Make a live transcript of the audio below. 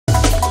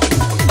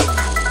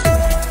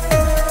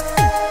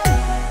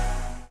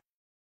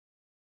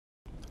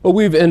Well,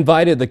 we've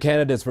invited the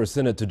candidates for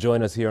Senate to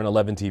join us here on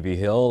 11 TV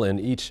Hill, and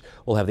each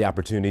will have the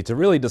opportunity to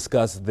really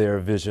discuss their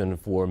vision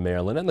for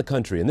Maryland and the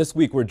country. And this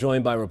week, we're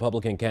joined by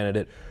Republican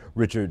candidate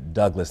Richard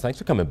Douglas. Thanks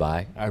for coming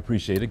by. I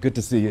appreciate it. Good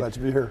to see you. Glad to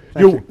be here.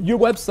 Thank you. Your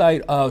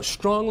website,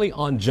 strongly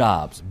on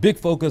jobs, big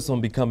focus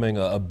on becoming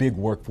a big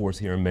workforce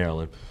here in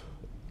Maryland.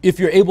 If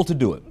you're able to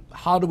do it,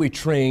 how do we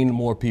train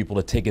more people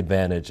to take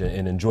advantage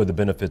and enjoy the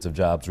benefits of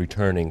jobs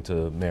returning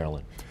to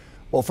Maryland?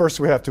 Well, first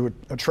we have to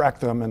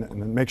attract them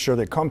and make sure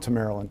they come to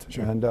Maryland.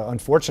 Sure. And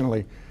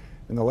unfortunately,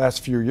 in the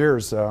last few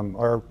years,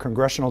 our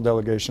congressional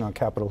delegation on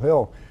Capitol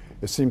Hill,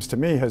 it seems to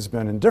me, has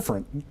been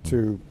indifferent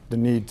to the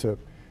need to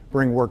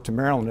bring work to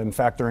Maryland. In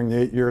fact, during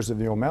the 8 years of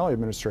the O'Malley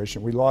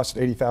administration, we lost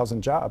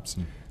 80,000 jobs.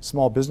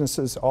 Small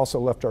businesses also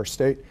left our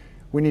state.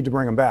 We need to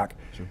bring them back.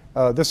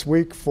 Sure. This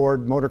week,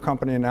 Ford Motor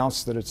Company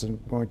announced that it's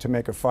going to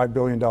make a $5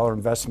 billion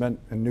investment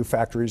in new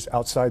factories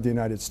outside the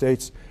United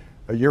States.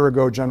 A year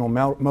ago, General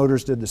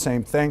Motors did the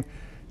same thing.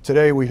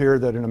 Today, we hear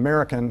that an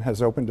American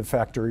has opened a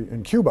factory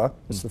in Cuba.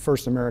 It's the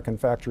first American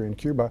factory in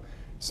Cuba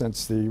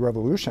since the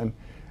revolution.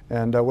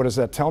 And what does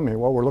that tell me?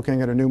 Well, we're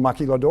looking at a new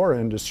maquiladora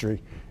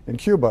industry in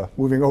Cuba,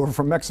 moving over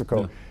from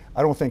Mexico. Yeah.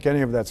 I don't think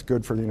any of that's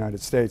good for the United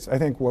States. I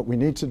think what we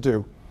need to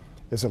do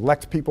is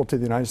elect people to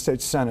the United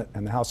States Senate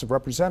and the House of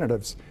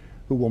Representatives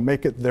who will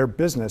make it their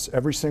business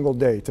every single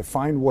day to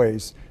find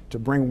ways to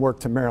bring work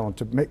to Maryland,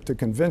 to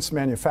convince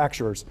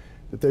manufacturers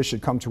that they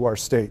should come to our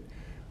state.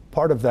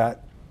 Part of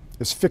that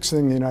is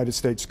fixing the United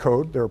States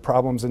Code. There are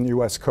problems in the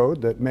U.S.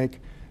 Code that make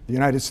the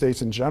United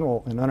States in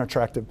general an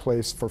unattractive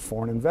place for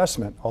foreign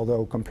investment,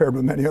 although compared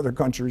with many other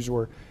countries,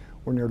 we're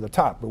near the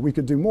top, but we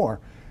could do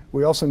more.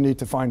 We also need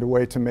to find a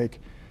way to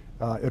make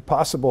it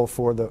possible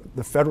for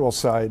the federal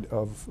side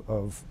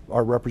of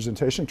our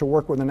representation to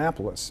work with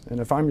Annapolis.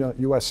 And if I'm a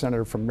U.S.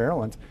 Senator from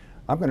Maryland,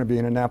 I'm going to be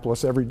in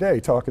Annapolis every day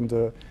talking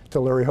to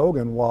Larry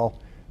Hogan while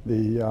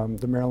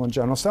the Maryland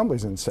General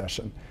Assembly's in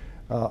session.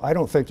 I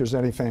don't think there's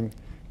anything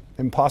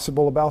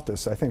impossible about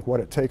this. I think what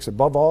it takes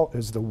above all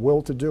is the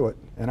will to do it,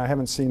 and I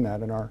haven't seen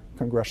that in our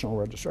congressional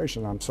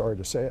registration. I'm sorry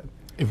to say it.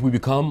 If we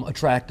become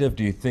attractive,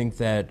 do you think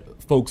that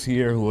folks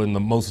here who are in the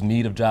most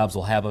need of jobs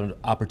will have an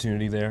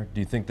opportunity there? Do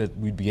you think that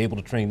we'd be able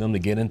to train them to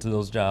get into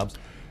those jobs?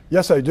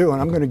 Yes, I do,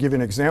 and I'm going to give you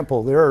an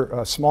example. There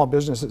are small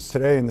businesses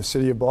today in the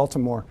city of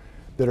Baltimore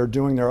that are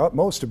doing their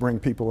utmost to bring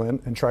people in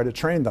and try to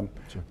train them.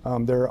 Sure.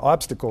 There are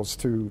obstacles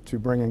to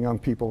bringing young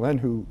people in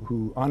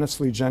who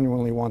honestly,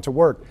 genuinely want to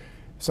work.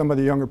 Some of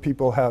the younger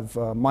people have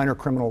minor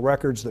criminal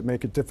records that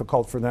make it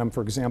difficult for them,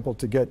 for example,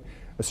 to get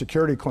a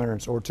security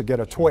clearance or to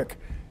get a TWIC,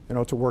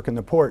 to work in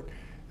the port.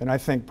 And I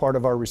think part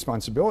of our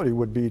responsibility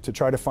would be to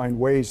try to find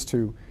ways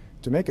to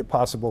make it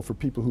possible for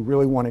people who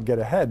really want to get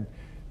ahead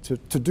to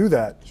do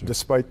that. Sure.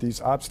 Despite these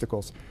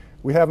obstacles.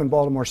 We have in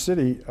Baltimore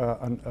City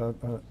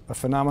a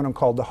phenomenon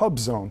called the hub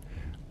zone,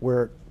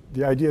 where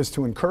the idea is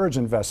to encourage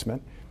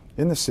investment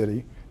in the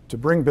city, to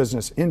bring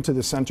business into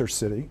the center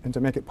city, and to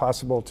make it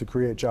possible to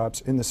create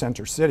jobs in the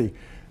center city.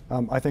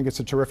 I think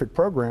it's a terrific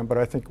program, but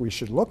I think we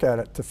should look at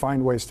it to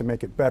find ways to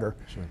make it better.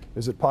 Sure.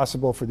 Is it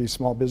possible for these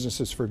small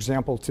businesses, for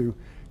example, to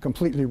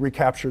completely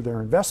recapture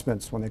their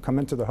investments when they come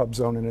into the hub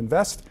zone and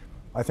invest?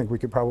 I think we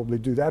could probably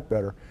do that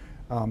better.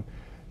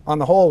 On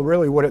the whole,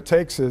 really what it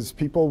takes is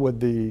people with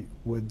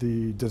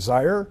the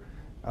desire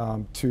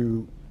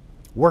to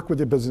work with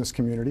the business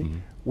community,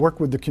 work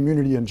with the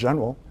community in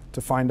general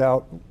to find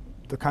out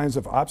the kinds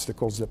of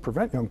obstacles that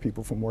prevent young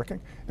people from working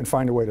and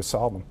find a way to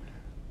solve them.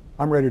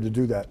 I'm ready to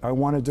do that. I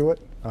want to do it.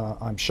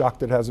 I'm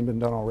shocked it hasn't been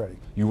done already.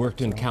 You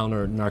worked in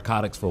counter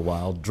narcotics for a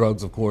while.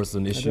 Drugs, of course,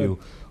 an issue,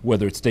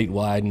 whether it's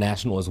statewide,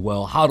 national as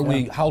well. How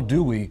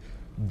do we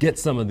get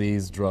some of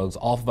these drugs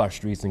off of our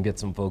streets and get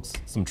some folks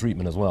some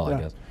treatment as well, I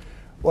guess?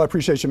 Well, I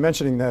appreciate you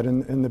mentioning that.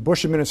 In the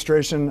Bush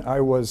administration,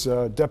 I was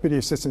Deputy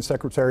Assistant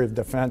Secretary of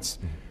Defense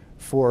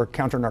for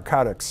counter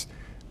narcotics.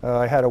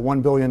 I had a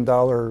 $1 billion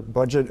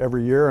budget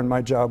every year, and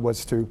my job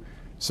was to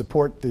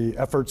support the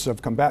efforts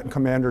of combatant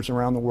commanders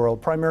around the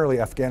world, primarily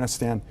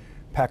Afghanistan,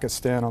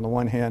 Pakistan on the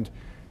one hand,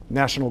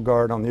 National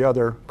Guard on the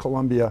other,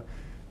 Colombia,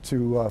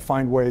 to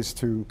find ways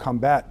to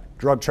combat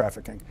drug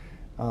trafficking.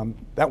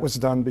 That was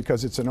done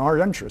because it's in our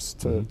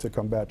interest to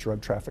combat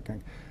drug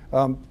trafficking.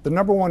 The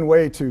number one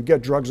way to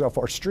get drugs off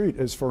our street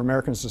is for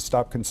Americans to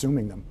stop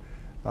consuming them.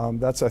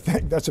 I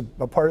think that's a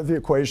part of the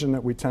equation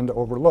that we tend to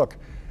overlook.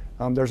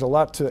 There's a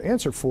lot to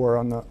answer for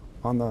on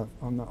the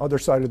other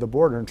side of the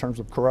border in terms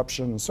of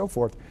corruption and so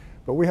forth,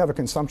 but we have a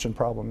consumption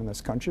problem in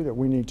this country that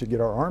we need to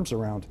get our arms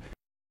around.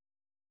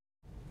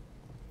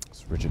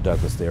 It's Richard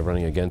Douglas there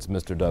running against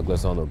Mr.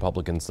 Douglas on the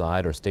Republican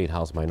side, or State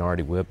House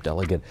Minority Whip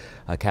Delegate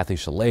Kathy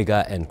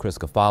Szeliga and Chris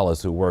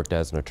Kafalas, who worked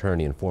as an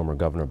attorney in former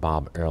Governor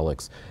Bob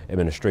Ehrlich's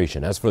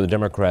administration. As for the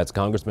Democrats,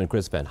 Congressman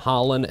Chris Van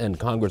Hollen and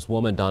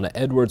Congresswoman Donna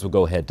Edwards will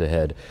go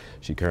head-to-head.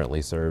 She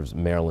currently serves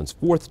Maryland's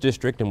 4th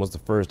District and was the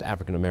first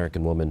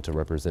African-American woman to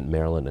represent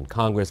Maryland in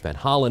Congress. Van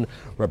Hollen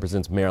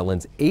represents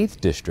Maryland's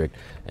 8th District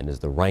and is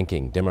the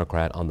ranking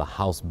Democrat on the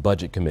House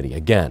Budget Committee.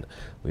 Again,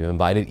 we've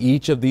invited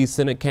each of these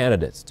Senate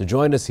candidates to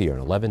join us here here on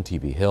 11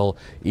 TV Hill.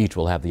 Each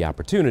will have the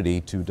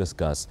opportunity to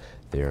discuss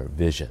their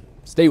vision.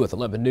 Stay with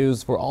 11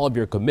 News for all of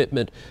your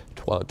commitment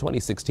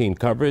 2016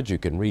 coverage. You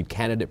can read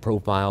candidate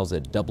profiles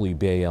at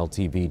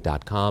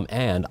WBAL-TV.com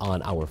and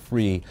on our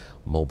free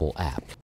mobile app.